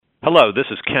Hello, this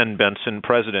is Ken Benson,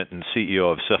 President and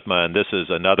CEO of SIFMA, and this is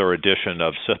another edition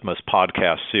of SIFMA's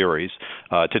podcast series.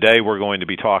 Today we're going to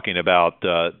be talking about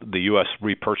the U.S.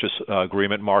 repurchase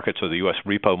agreement markets, or the U.S.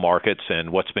 repo markets,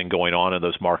 and what's been going on in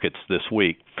those markets this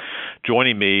week.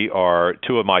 Joining me are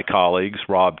two of my colleagues,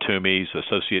 Rob Toomey,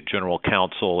 Associate General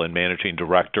Counsel and Managing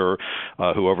Director,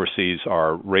 who oversees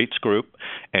our rates group,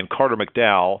 and Carter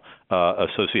McDowell,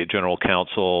 Associate General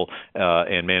Counsel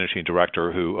and Managing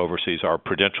Director, who oversees our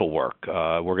prudential work.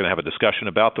 We're going to have a discussion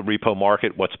about the repo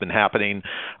market, what's been happening,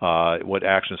 what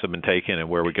actions have been taken, and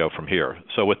where we go from here.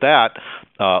 So with that,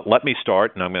 let me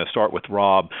start, and I'm going to start with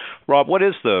Rob. Rob, what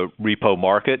is the repo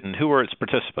market, and who are its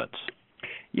participants?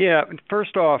 Yeah,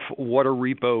 first off, what a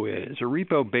repo is. A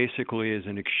repo basically is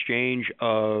an exchange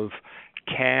of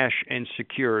cash and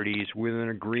securities with an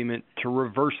agreement to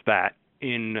reverse that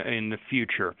in the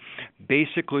future.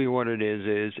 Basically what it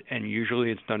is, and usually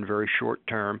it's done very short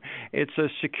term, it's a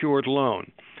secured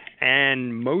loan.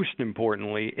 And most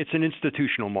importantly, it's an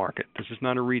institutional market. This is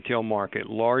not a retail market.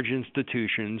 Large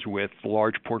institutions with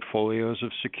large portfolios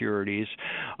of securities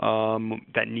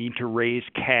that need to raise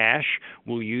cash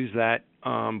will use that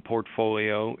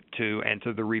portfolio to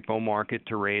enter the repo market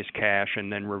to raise cash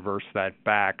and then reverse that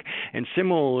back. And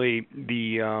similarly,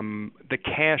 the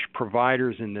cash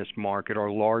providers in this market are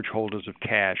large holders of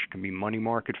cash. It can be money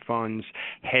market funds,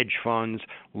 hedge funds,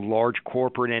 large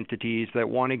corporate entities that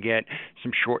want to get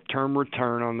some short-term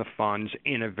return on the funds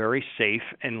in a very safe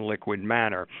and liquid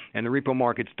manner. And the repo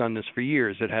market's done this for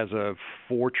years. It has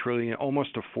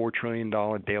almost a $4 trillion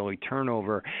daily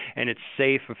turnover, and it's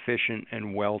safe, efficient,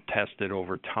 and well tested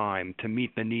over time to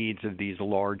meet the needs of these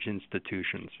large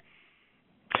institutions.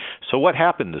 So what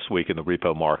happened this week in the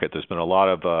repo market? There's been a lot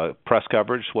of press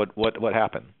coverage. What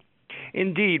happened?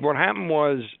 Indeed. What happened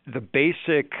was the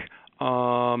basic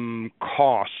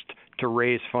cost to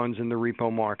raise funds in the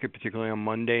repo market, particularly on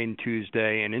Monday and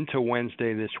Tuesday and into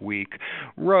Wednesday this week,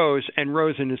 rose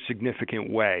in a significant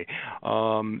way.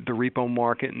 The repo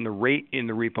market and the rate in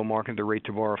the repo market, the rate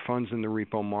to borrow funds in the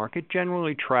repo market,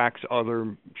 generally tracks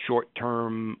other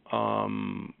short-term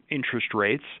interest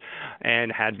rates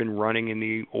and had been running in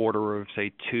the order of,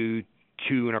 say,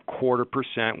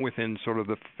 2.25% within sort of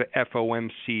the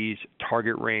FOMC's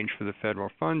target range for the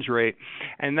federal funds rate,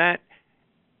 and that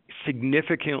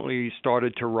significantly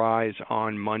started to rise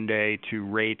on Monday to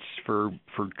rates for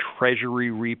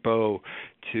Treasury repo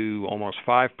to almost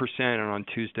 5%, and on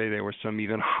Tuesday there were some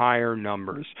even higher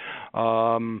numbers.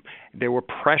 There were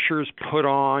pressures put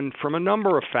on from a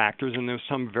number of factors, and there's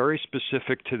some very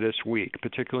specific to this week,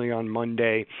 particularly on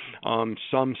Monday.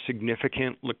 Some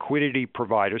significant liquidity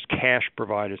providers, cash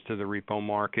providers to the repo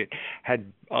market,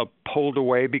 had pulled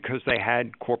away because they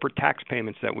had corporate tax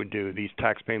payments that would due. These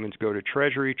tax payments go to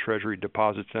Treasury. Treasury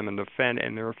deposits them in the Fed,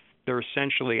 and they're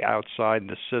essentially outside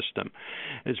the system.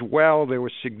 As well, there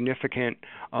was significant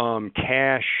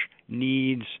cash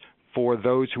needs for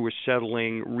those who were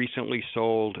settling recently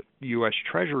sold U.S.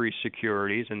 Treasury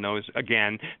securities, and those,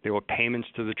 again, there were payments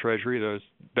to the Treasury.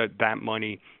 That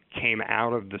money came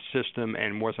out of the system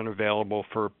and wasn't available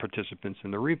for participants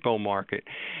in the repo market.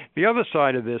 The other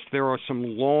side of this, there are some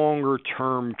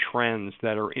longer-term trends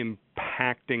that are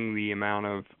impacting the amount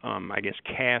of,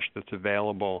 cash that's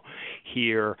available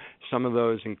here. Some of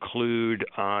those include,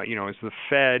 as the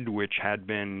Fed, which had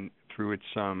been through its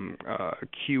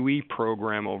QE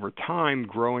program over time,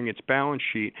 growing its balance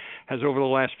sheet, has over the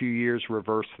last few years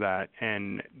reversed that.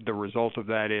 And the result of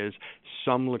that is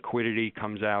some liquidity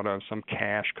comes out of, some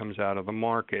cash comes out of the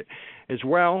market. As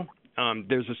well,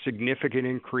 there's a significant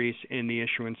increase in the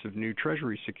issuance of new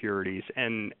Treasury securities.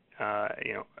 And,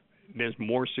 there's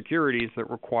more securities that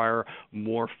require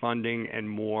more funding and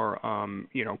more,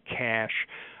 cash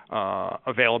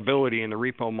availability in the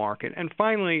repo market. And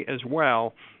finally, as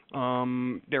well,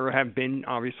 there have been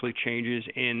obviously changes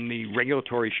in the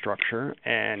regulatory structure,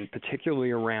 and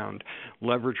particularly around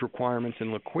leverage requirements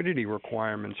and liquidity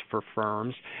requirements for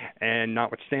firms. And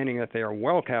notwithstanding that they are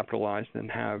well capitalized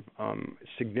and have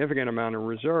significant amount of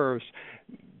reserves,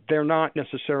 they're not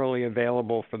necessarily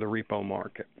available for the repo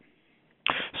market.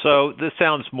 So this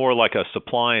sounds more like a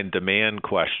supply and demand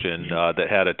question that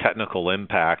had a technical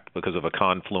impact because of a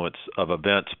confluence of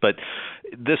events. But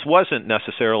this wasn't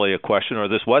necessarily a question, or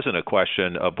this wasn't a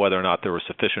question of whether or not there were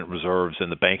sufficient reserves in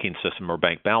the banking system or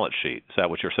bank balance sheet. Is that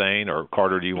what you're saying? Or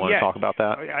Carter, do you want to talk about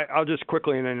that? I'll just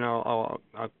quickly, and then I'll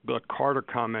let Carter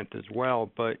comment as well.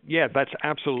 But yeah, that's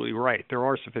absolutely right. There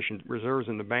are sufficient reserves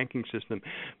in the banking system,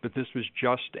 but this was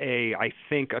just a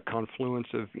confluence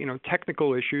of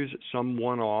technical issues, some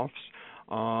one-offs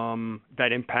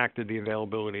that impacted the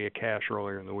availability of cash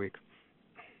earlier in the week.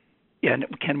 Yeah, and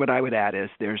Ken, what I would add is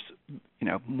there's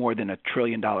more than $1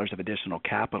 trillion of additional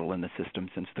capital in the system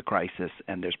since the crisis,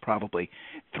 and there's probably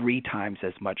 3 times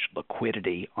as much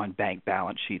liquidity on bank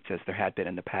balance sheets as there had been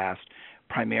in the past,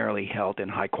 primarily held in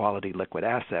high-quality liquid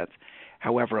assets.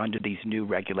 However, under these new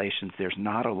regulations, there's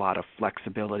not a lot of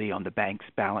flexibility on the bank's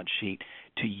balance sheet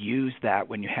to use that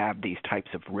when you have these types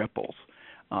of ripples.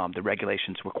 The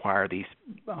regulations require these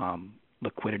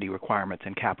liquidity requirements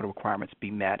and capital requirements be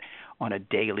met on a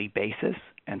daily basis,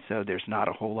 and so there's not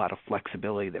a whole lot of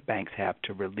flexibility that banks have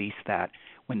to release that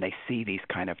when they see these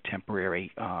kind of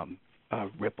temporary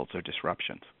ripples or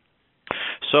disruptions.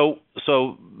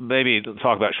 So maybe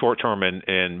talk about short term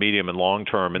and medium and long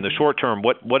term. In the short term,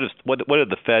 what did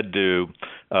the Fed do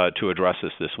to address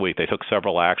this week? They took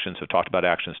several actions. Have talked about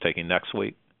actions taking next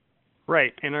week.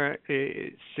 Right, and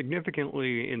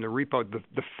significantly in the repo,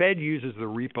 the Fed uses the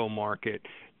repo market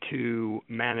to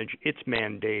manage its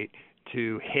mandate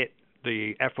to hit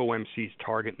the FOMC's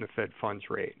target in the Fed funds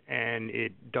rate, and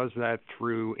it does that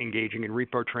through engaging in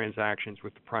repo transactions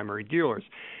with the primary dealers.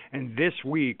 And this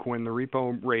week, when the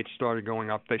repo rate started going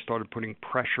up, they started putting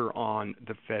pressure on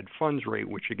the Fed funds rate,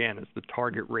 which again is the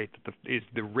target rate is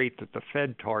the rate that the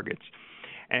Fed targets.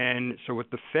 And so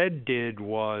what the Fed did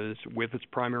was, with its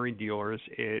primary dealers,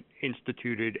 it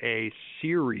instituted a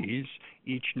series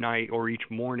each night or each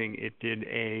morning. It did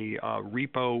a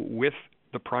repo with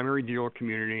the primary dealer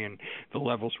community, and the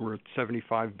levels were at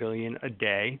 $75 billion a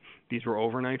day. These were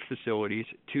overnight facilities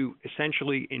to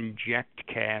essentially inject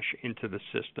cash into the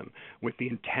system with the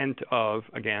intent of,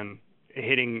 again,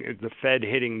 hitting the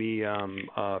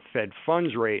Fed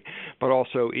funds rate, but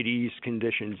also it eased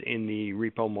conditions in the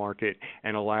repo market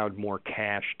and allowed more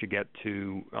cash to get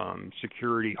to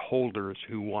security holders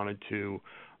who wanted to,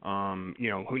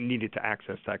 who needed to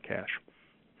access that cash.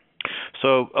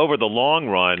 So over the long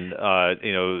run,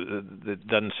 it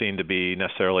doesn't seem to be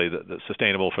necessarily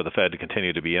sustainable for the Fed to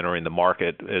continue to be entering the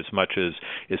market as much as,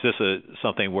 is this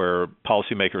something where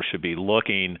policymakers should be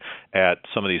looking at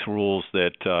some of these rules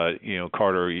that,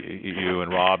 Carter, you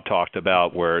and Rob talked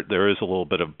about, where there is a little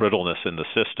bit of brittleness in the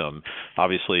system.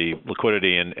 Obviously,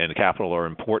 liquidity and capital are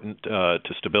important to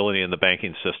stability in the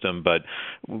banking system, but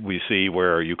we see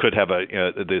where you could have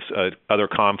other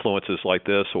confluences like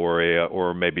this,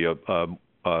 or maybe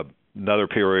another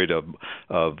period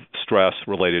of stress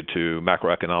related to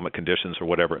macroeconomic conditions or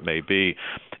whatever it may be.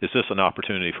 Is this an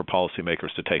opportunity for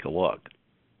policymakers to take a look?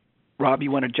 Rob,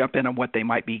 you want to jump in on what they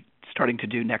might be starting to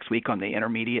do next week on the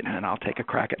intermediate, and then I'll take a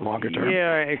crack at longer term.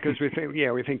 Yeah, because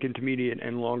we think intermediate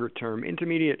and longer term.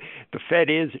 Intermediate, the Fed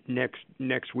is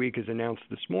next week has announced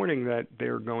this morning that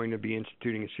they're going to be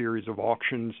instituting a series of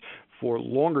auctions for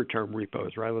longer term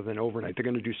repos rather than overnight. They're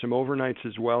going to do some overnights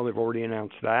as well. They've already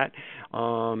announced that,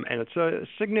 and it's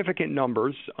significant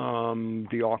numbers.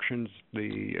 The auctions,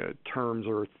 the terms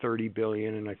are $30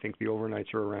 billion, and I think the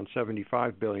overnights are around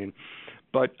 $75 billion.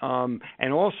 But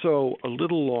and also a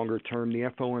little longer term, the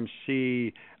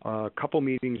FOMC a couple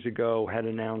meetings ago had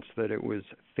announced that it was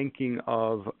thinking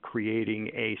of creating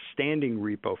a standing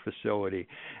repo facility,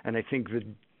 and I think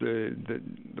the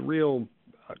real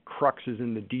crux is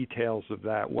in the details of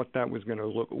that, what that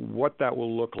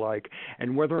will look like,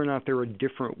 and whether or not there are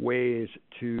different ways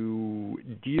to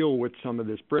deal with some of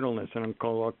this brittleness. And I'm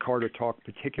going to let Carter talk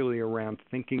particularly around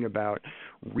thinking about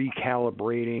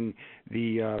recalibrating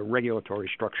the regulatory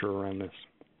structure around this.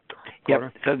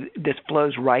 Carter? Yep. So this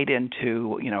flows right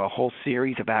into a whole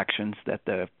series of actions that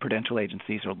the prudential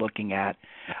agencies are looking at,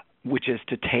 which is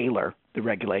to tailor the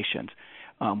regulations.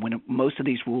 When most of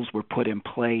these rules were put in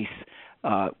place,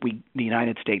 the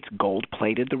United States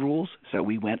gold-plated the rules, so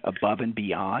we went above and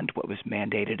beyond what was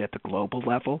mandated at the global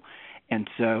level. And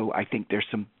so I think there's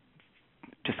some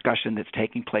discussion that's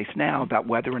taking place now about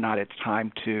whether or not it's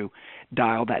time to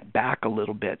dial that back a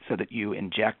little bit so that you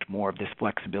inject more of this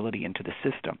flexibility into the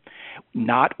system,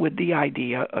 not with the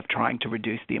idea of trying to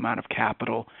reduce the amount of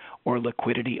capital or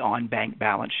liquidity on bank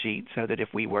balance sheets so that if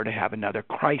we were to have another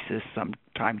crisis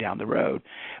sometime down the road,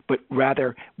 but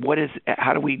rather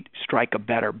how do we strike a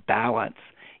better balance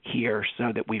here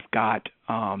so that we've got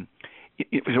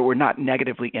so we're not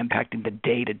negatively impacting the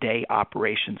day-to-day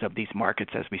operations of these markets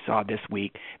as we saw this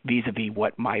week, vis-a-vis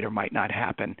what might or might not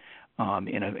happen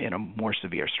in a more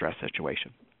severe stress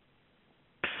situation.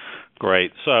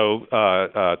 Great. So,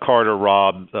 Carter,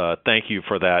 Rob, thank you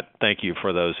for that. Thank you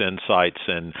for those insights.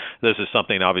 And this is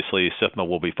something, obviously, SIFMA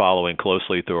will be following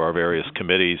closely through our various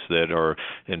committees that are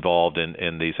involved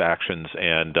in these actions.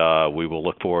 And we will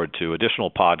look forward to additional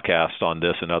podcasts on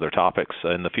this and other topics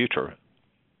in the future.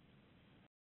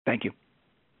 Thank you.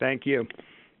 Thank you.